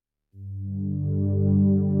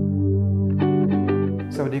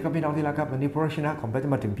สวัสดีครับพี่น้องที่รักครับวันนี้พระวจนะของพระเจ้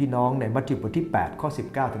ามาถึงพี่น้องในมัทธิวบทที่8ข้อ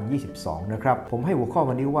19ถึง22นะครับผมให้หัวข้อ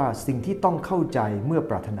วันนี้ว่าสิ่งที่ต้องเข้าใจเมื่อ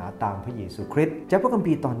ปรารถนาตามพระเยซูคริสต์จากพระคัม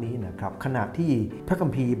ภีร์ตอนนี้นะครับขณะที่พระคัม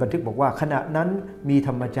ภีร์บันทึกบอกว่าขณะนั้นมีธ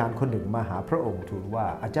รรมจารย์คนหนึ่งมาหาพระองค์ทูลว่า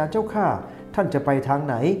อาจารย์เจ้าข้าท่านจะไปทางไ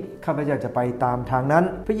หนข้าพเจ้าจะไปตามทางนั้น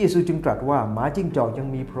พระเยซูจึงตรัสว่าหมาจิ้งจอกยัง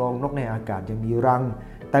มีโพรงนกในอากาศยังมีรัง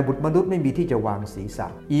แต่บุตรมนุษย์ไม่มีที่จะวางศีรษะ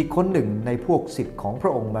อีกคนหนึ่งในพวกศิษย์ของพร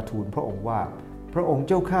ะองค์มาทูลพระองค์ว่าพระองค์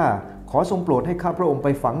เจ้าข้าขอทรงโปรดให้ข้าพระองค์ไป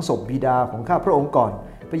ฝังศพบิดาของข้าพระองค์ก่อน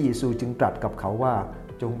พระเยซูจึงตรัสกับเขาว่า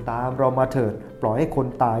จงตามเรามาเถิดปล่อยให้คน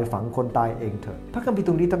ตายฝังคนตายเองเถิดพระคัมภีร์ต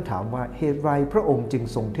รงนี้ต้องถามว่าเหตุไรพระองค์จึง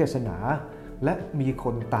ทรงเทศนาและมีค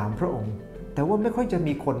นตามพระองค์แต่ว่าไม่ค่อยจะ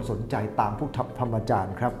มีคนสนใจตามพวกธรรมจาร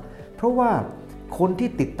ย์ครับเพราะว่าคนที่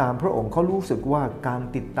ติดตามพระองค์เขารู้สึกว่าการ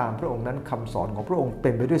ติดตามพระองค์นั้นคำสอนของพระองค์เป็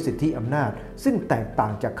นไปด้วยสิทธิอำนาจซึ่งแตกต่า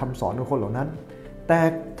งจากคำสอนของคนเหล่านั้นแต่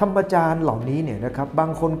ธรรมจารย์เหล่านี้เนี่ยนะครับบา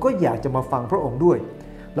งคนก็อยากจะมาฟังพระองค์ด้วย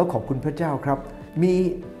แล้วขอบคุณพระเจ้าครับมี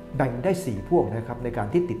แบ่งได้4พวกนะครับในการ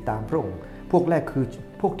ที่ติดตามพระองค์พวกแรกคือ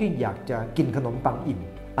พวกที่อยากจะกินขนมปังอิ่ม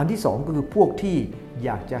อันที่2ก็คือพวกที่อย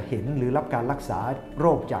ากจะเห็นหรือรับการรักษาโร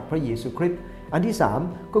คจากพระเยซูคริสต์อันที่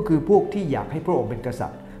3ก็คือพวกที่อยากให้พระองค์เป็นกษัต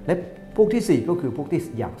ริย์และพวกที่4ก็คือพวกที่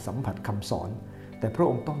อยากสัมผัสคำสอนแต่พระ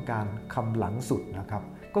องค์ต้องการคำหลังสุดนะครับ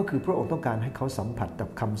ก็คือพระองค์ต้องการให้เขาสัมผัสกับ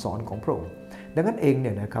คำสอนของพระองค์ดังนั้นเองเ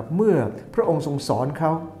นี่ยนะครับเมื่อพระองค์ทรงสอนเข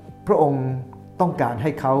าพระองค์ต้องการใ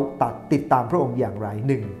ห้เขาติดตามพระองค์อย่างไร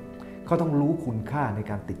หนึ่งเขาต้องรู้คุณค่าใน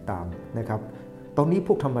การติดตามนะครับตอนนี้พ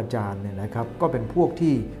วกธรรมจารย์เนี่ยนะครับก็เป็นพวก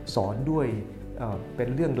ที่สอนด้วยเป็น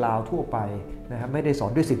เรื่องราวทั่วไปนะครับไม่ได้สอ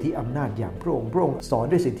นด้วยสิทธิอำนาจอย่างพระองค์สอน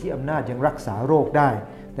ด้วยสิทธิอำนาจยังรักษาโรคได้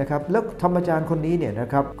นะครับแล้วธรรมจารย์คนนี้เนี่ยน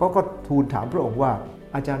ะครับก็ทูลถามพระองค์ว่า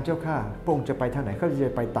อาจารย์เจ้าข้าพระองค์จะไปทางไหนข้าจ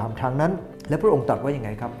ะไปตามทางนั้นและพระองค์ตรัสว่ายังไง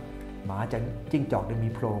ครับหมาจิ้งจอกยังมี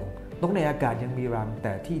โพรงนกในอากาศยังมีรังแ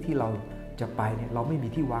ต่ที่เราจะไปเนี่ยเราไม่มี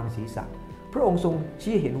ที่วางศีรษะพระองค์ทรง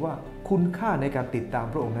ชี้เห็นว่าคุณค่าในการติดตาม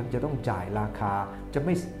พระองค์นั้นจะต้องจ่ายราคาจะ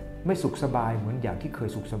ไม่สุขสบายเหมือนอย่างที่เคย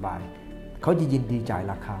สุขสบายเขาจะยินดีจ่าย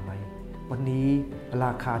ราคาไหมวันนี้ร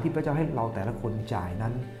าคาที่พระเจ้าให้เราแต่ละคนจ่าย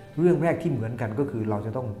นั้นเรื่องแรกที่เหมือนกันก็คือเราจ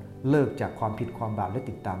ะต้องเลิกจากความผิดความบาปและ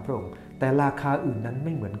ติดตามพระองค์แต่ราคาอื่นนั้นไ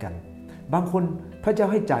ม่เหมือนกันบางคนพระเจ้า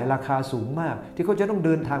ให้จ่ายราคาสูงมากที่เขาจะต้องเ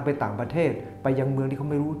ดินทางไปต่างประเทศไปยังเมืองที่เขา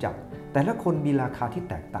ไม่รู้จักแต่ละคนมีราคาที่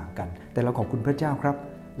แตกต่างกันแต่เราขอบคุณพระเจ้าครับ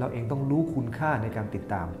เราเองต้องรู้คุณค่าในการติด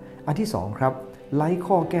ตามอันที่2ครับไร้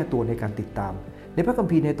ข้อแก้ตัวในการติดตามในพระคัม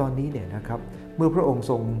ภีร์ในตอนนี้เนี่ยนะครับเมื่อพระองค์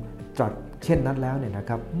ทรงตรัสเช่นนั้นแล้วเนี่ยนะ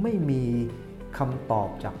ครับไม่มีคำตอบ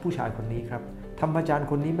จากผู้ชายคนนี้ครับธรรมจารย์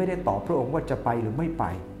คนนี้ไม่ได้ตอบพระองค์ว่าจะไปหรือไม่ไป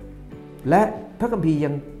และพระคัมภีร์ยั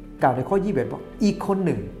งกล่าวในข้อ21ว่าอีกคนห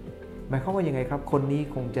นึ่งหมายความว่ายังไงครับคนนี้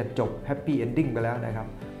คงจะจบแฮปปี้เอนดิ้งไปแล้วนะครับ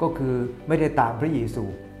ก็คือไม่ได้ตามพระเยซู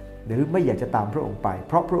หรือไม่อยากจะตามพระองค์ไปเ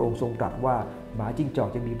พราะพระองค์ทรงตรัสว่าหมาจิ้งจอก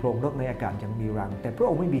จะมีโพรงนกในอากาศยังมีรังแต่พระ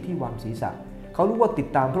องค์ไม่มีที่วางศีรษะเขารู้ว่าติด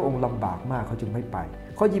ตามพระองค์ลำบากมากเขาจึงไม่ไป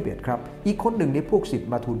ข้อ21ครับอีกคนหนึ่งในพวกศิษย์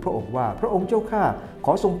มาทูลพระองค์ว่าพระองค์เจ้าข้าข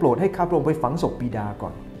อทรงโปรดให้ข้าพระองค์ไปฝังศพบิดาก่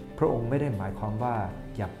อนพระองค์ไม่ได้หมายความว่า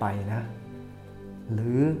อย่าไปนะห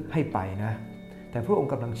รือให้ไปนะแต่พระองค์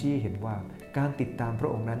กำลังชี้เห็นว่าการติดตามพระ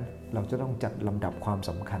องค์นั้นเราจะต้องจัดลำดับความ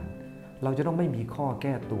สำคัญเราจะต้องไม่มีข้อแ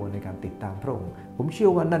ก้ตัวในการติดตามพระองค์ผมเชื่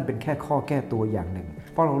อว่านั่นเป็นแค่ข้อแก้ตัวอย่างหนึ่ง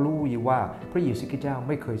เพราะเรารู้อยู่ว่าพระเยซูคริสต์เจ้าไ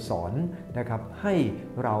ม่เคยสอนนะครับให้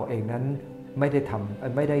เราเองนั้นไม่ไ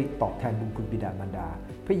ด้ตอบแทนบุญคุณบิดามารดา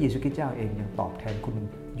พระเยซูคริสต์เจ้าเองยังตอบแทนคุณ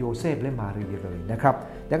โยเซฟและมารีเลยนะครับ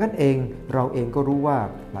ดังนั้นเองเราเองก็รู้ว่า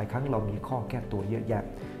หลายครั้งเรามีข้อแก้ตัวเยอะแยะ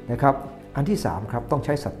นะครับอันที่3ครับต้องใ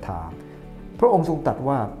ช้ศรัทธาพระองค์ทรงตรัส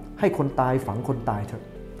ว่าให้คนตายฝังคนตายเถอะ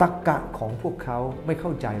ตรรกะของพวกเขาไม่เข้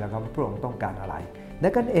าใจแล้วครับว่าพระองค์ต้องการอะไรดั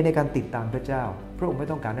งนั้นเองในการติดตามพระเจ้าพระองค์ไม่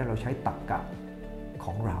ต้องการให้เราใช้ตรรกะข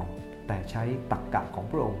องเราแต่ใช้ตรรกะของ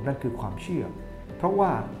พระองค์นั่นคือความเชื่อเพราะว่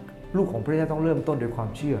าลูกของพระเจ้าต้องเริ่มต้นด้วยความ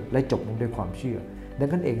เชื่อและจบลงด้วยความเชื่อดัง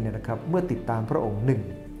นั้นเองเนี่ยนะครับเมื่อติดตามพระองค์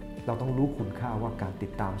1เราต้องรู้คุณค่าว่าการติ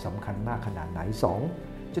ดตามสำคัญมากขนาดไหน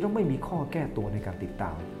2จะต้องไม่มีข้อแก้ตัวในการติดตา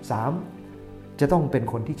ม3จะต้องเป็น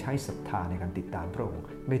คนที่ใช้ศรัทธาในการติดตามพระองค์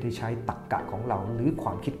ไม่ได้ใช้ตรรกะของเราหรือคว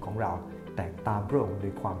ามคิดของเราแต่ตามพระองค์ด้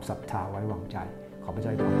วยความศรัทธาไว้วางใจขอพระเจ้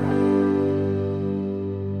าอวยพรครับ